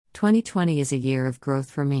2020 is a year of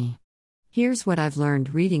growth for me. Here's what I've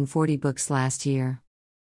learned reading 40 books last year.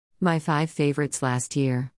 My 5 favorites last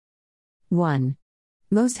year. 1.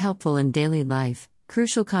 Most helpful in daily life,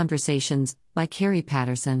 Crucial Conversations, by Kerry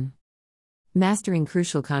Patterson. Mastering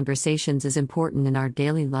crucial conversations is important in our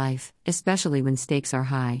daily life, especially when stakes are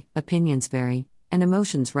high, opinions vary, and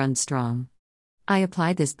emotions run strong. I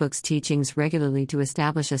apply this book's teachings regularly to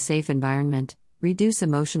establish a safe environment, reduce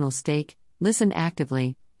emotional stake, listen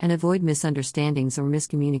actively, and avoid misunderstandings or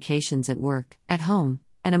miscommunications at work, at home,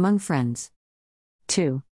 and among friends.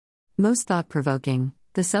 2. Most thought-provoking,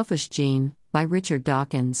 The Selfish Gene, by Richard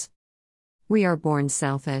Dawkins. We are born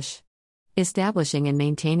selfish. Establishing and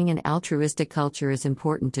maintaining an altruistic culture is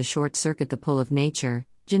important to short-circuit the pull of nature,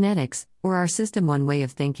 genetics, or our system. One way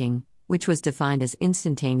of thinking, which was defined as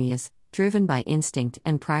instantaneous, driven by instinct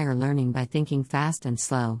and prior learning by thinking fast and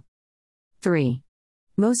slow. 3.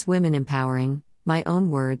 Most women empowering, My Own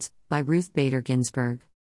Words, by Ruth Bader Ginsburg.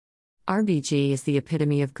 RBG is the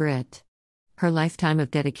epitome of grit. Her lifetime of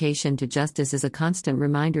dedication to justice is a constant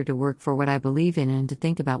reminder to work for what I believe in and to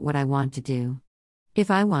think about what I want to do. If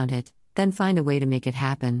I want it, then find a way to make it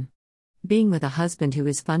happen. Being with a husband who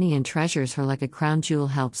is funny and treasures her like a crown jewel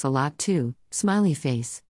helps a lot too, smiley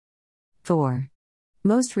face. 4.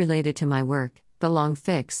 Most related to my work, The Long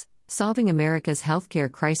Fix, Solving America's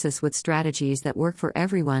Healthcare Crisis with Strategies That Work for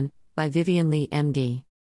Everyone, by Vivian Lee, MD.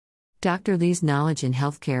 Dr. Lee's knowledge in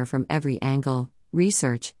healthcare from every angle,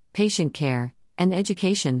 research, patient care, and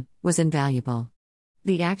education, was invaluable.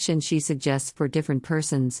 The action she suggests for different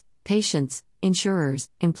persons, patients, insurers,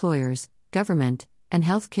 employers, government, and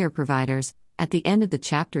healthcare providers, at the end of the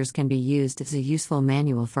chapters can be used as a useful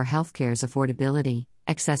manual for healthcare's affordability,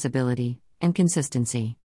 accessibility, and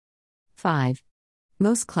consistency. 5.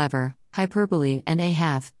 Most Clever, Hyperbole and a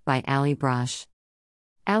Half, by Ali Brosh.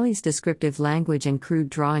 Ali's descriptive language and crude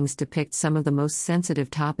drawings depict some of the most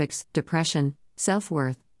sensitive topics: depression,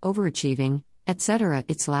 self-worth, overachieving, etc.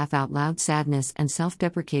 Its laugh-out-loud sadness and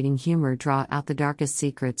self-deprecating humor draw out the darkest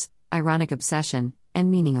secrets, ironic obsession,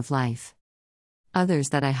 and meaning of life. Others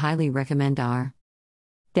that I highly recommend are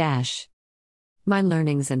My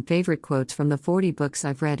learnings and favorite quotes from the 40 books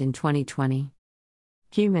I've read in 2020.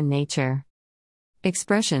 Human Nature.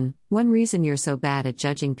 Expression: One reason you're so bad at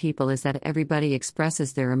judging people is that everybody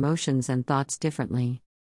expresses their emotions and thoughts differently.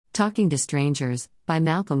 Talking to Strangers, by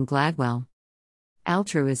Malcolm Gladwell.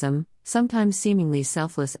 Altruism: Sometimes seemingly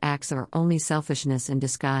selfless acts are only selfishness in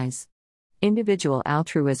disguise. Individual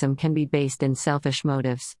altruism can be based in selfish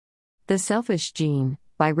motives. The Selfish Gene,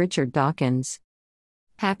 by Richard Dawkins.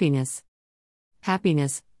 Happiness.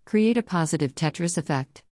 Create a positive Tetris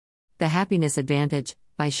effect. The Happiness Advantage,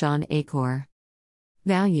 by Sean Achor.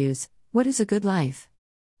 Values: What is a good life?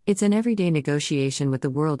 It's an everyday negotiation with the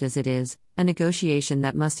world as it is, a negotiation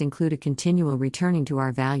that must include a continual returning to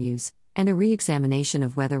our values, and a re-examination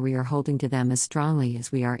of whether we are holding to them as strongly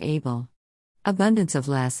as we are able. Abundance of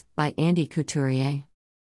Less, by Andy Couturier.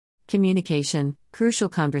 Communication, Crucial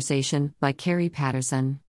Conversation, by Kerry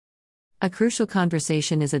Patterson. A crucial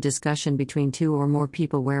conversation is a discussion between 2 or more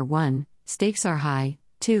people where 1. Stakes are high,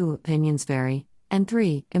 2. Opinions vary, and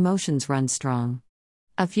 3. Emotions run strong.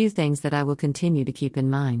 A few things that I will continue to keep in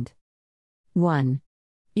mind. 1.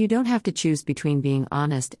 You don't have to choose between being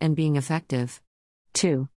honest and being effective.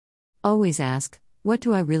 2. Always ask, what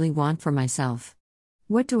do I really want for myself?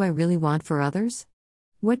 What do I really want for others?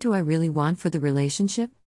 What do I really want for the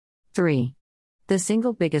relationship? 3. The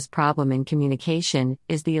single biggest problem in communication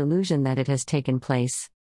is the illusion that it has taken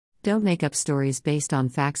place. Don't make up stories based on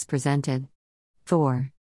facts presented.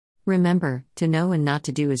 4. Remember, to know and not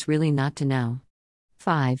to do is really not to know.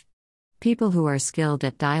 5. People who are skilled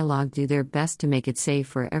at dialogue do their best to make it safe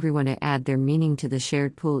for everyone to add their meaning to the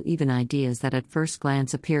shared pool, even ideas that at first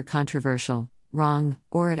glance appear controversial, wrong,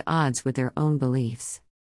 or at odds with their own beliefs.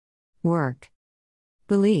 Work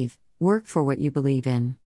for what you believe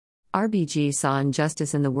in. RBG saw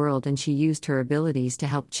injustice in the world and she used her abilities to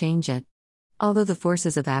help change it. Although the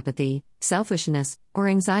forces of apathy, selfishness, or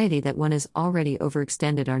anxiety that one is already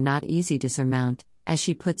overextended are not easy to surmount, as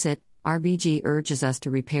she puts it, RBG urges us to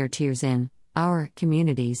repair tears in our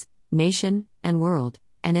communities, nation, and world,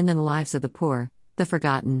 and in the lives of the poor, the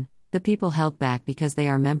forgotten, the people held back because they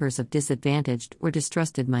are members of disadvantaged or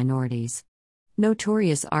distrusted minorities.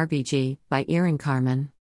 Notorious RBG, by Erin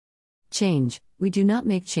Carmen. Change: We do not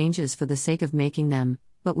make changes for the sake of making them,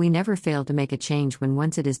 but we never fail to make a change when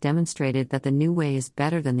once it is demonstrated that the new way is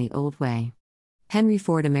better than the old way. Henry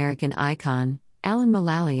Ford. American Icon, Alan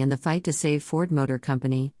Mulally and the Fight to Save Ford Motor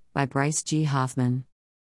Company, by Bryce G. Hoffman.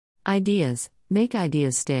 Ideas: Make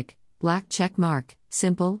ideas stick, black check mark,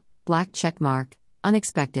 simple, black check mark,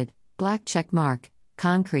 unexpected, black check mark,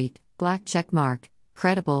 concrete, black check mark,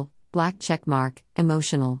 credible, black check mark,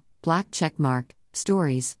 emotional, black check mark,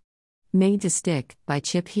 stories. Made to Stick, by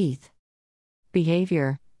Chip Heath.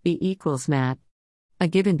 Behavior, B equals Matt. A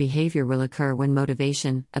given behavior will occur when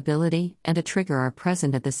motivation, ability, and a trigger are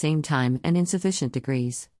present at the same time and in sufficient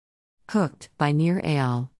degrees. Hooked, by Nir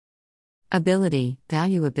Eyal. Ability,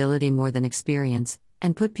 value ability more than experience,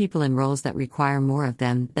 and put people in roles that require more of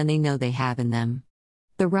them than they know they have in them.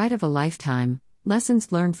 The Ride of a Lifetime,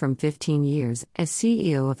 Lessons Learned from 15 Years as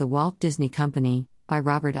CEO of the Walt Disney Company, by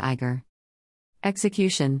Robert Iger.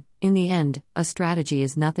 Execution, in the end, a strategy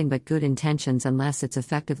is nothing but good intentions unless it's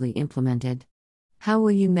effectively implemented. How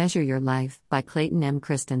Will You Measure Your Life, by Clayton M.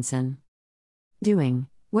 Christensen. Doing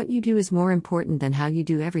what you do is more important than how you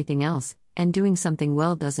do everything else, and doing something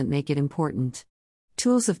well doesn't make it important.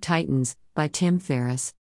 Tools of Titans, by Tim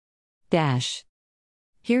Ferriss.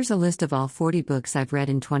 Here's a list of all 40 books I've read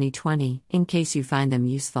in 2020, in case you find them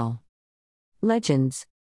useful. Legends.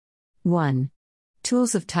 1.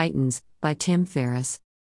 Tools of Titans, by Tim Ferriss.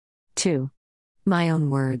 2. My Own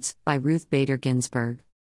Words, by Ruth Bader Ginsburg.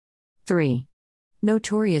 3.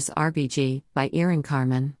 Notorious RBG, by Erin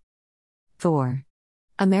Carmen. 4.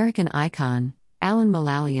 American Icon, Alan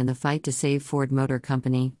Mulally and the Fight to Save Ford Motor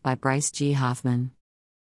Company, by Bryce G. Hoffman.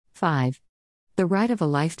 5. The Ride of a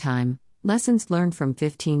Lifetime, Lessons Learned from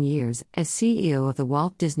 15 Years as CEO of the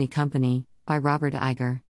Walt Disney Company, by Robert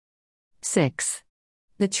Iger. 6.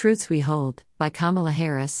 The Truths We Hold, by Kamala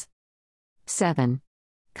Harris. 7.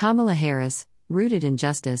 Kamala Harris, Rooted in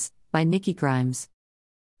Justice, by Nikki Grimes.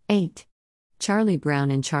 8. Charlie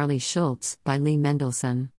Brown and Charlie Schultz, by Lee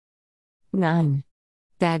Mendelson. 9.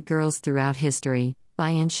 Bad Girls Throughout History,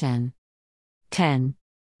 by Ann Shen. 10.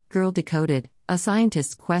 Girl Decoded, A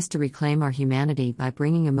Scientist's Quest to Reclaim Our Humanity by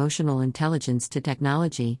Bringing Emotional Intelligence to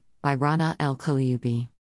Technology, by Rana El Kalioubi.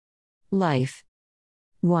 Life.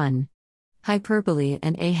 1. Hyperbole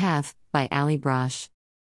and a Half, by Ali Brosh.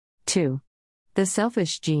 2. The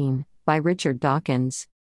Selfish Gene, by Richard Dawkins.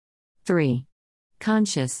 3.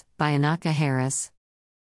 Conscious, by Anaka Harris.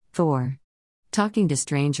 4. Talking to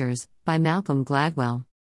Strangers, by Malcolm Gladwell.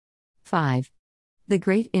 5. The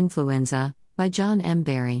Great Influenza, by John M.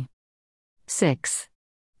 Barry. 6.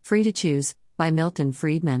 Free to Choose, by Milton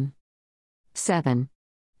Friedman. 7.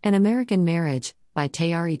 An American Marriage, by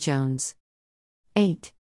Tayari Jones.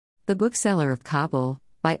 8. The Bookseller of Kabul,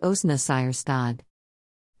 by Osna Sayerstad.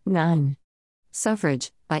 9.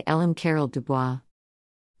 Suffrage, by Ellen Carroll Dubois.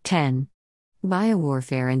 10.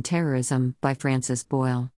 Biowarfare and Terrorism, by Francis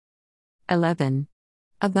Boyle. 11.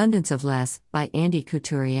 Abundance of Less, by Andy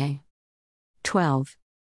Couturier. 12.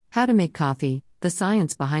 How to Make Coffee, The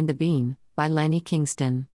Science Behind the Bean, by Lenny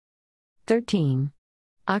Kingston. 13.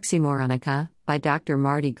 Oxymoronica, by Dr.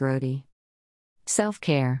 Marty Grody.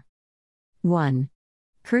 Self-Care. 1.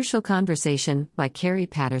 Crucial Conversation, by Carrie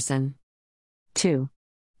Patterson. 2.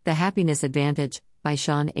 The Happiness Advantage, by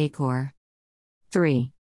Sean Achor.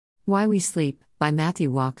 3. Why We Sleep, by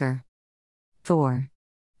Matthew Walker. 4.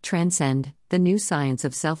 Transcend, The New Science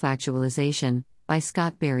of Self-Actualization, by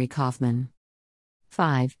Scott Barry Kaufman.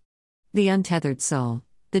 5. The Untethered Soul,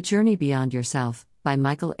 The Journey Beyond Yourself, by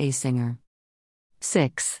Michael A. Singer.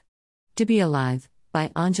 6. To Be Alive, by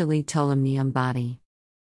Anjali Tolam-Nyambati.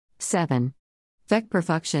 7. Vec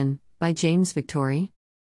Perfection, by James Victory.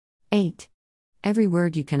 8. Every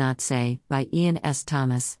Word You Cannot Say, by Ian S.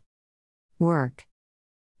 Thomas. Work.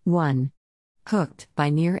 1. Hooked, by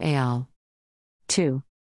Nir Eyal. 2.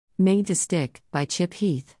 Made to Stick, by Chip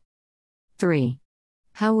Heath. 3.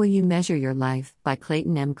 How Will You Measure Your Life, by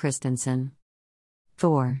Clayton M. Christensen.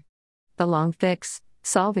 4. The Long Fix,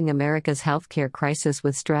 Solving America's Healthcare Crisis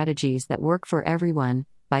with Strategies That Work for Everyone,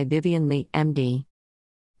 by Vivian Lee, MD.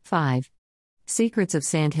 5. Secrets of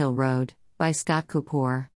Sand Hill Road, by Scott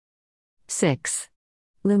Kapoor. 6.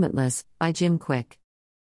 Limitless, by Jim Quick.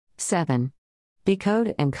 7.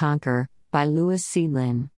 Decode and Conquer, by Louis C.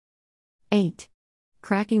 Lynn. 8.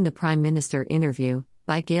 Cracking the Prime Minister Interview,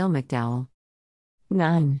 by Gail McDowell.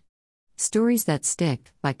 9. Stories That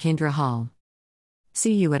Stick, by Kendra Hall.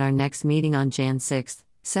 See you at our next meeting on Jan 6,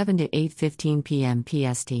 7 to 8:15 p.m.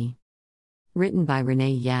 PST. Written by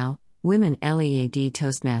Renee Yao, Women LEAD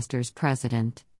Toastmasters President.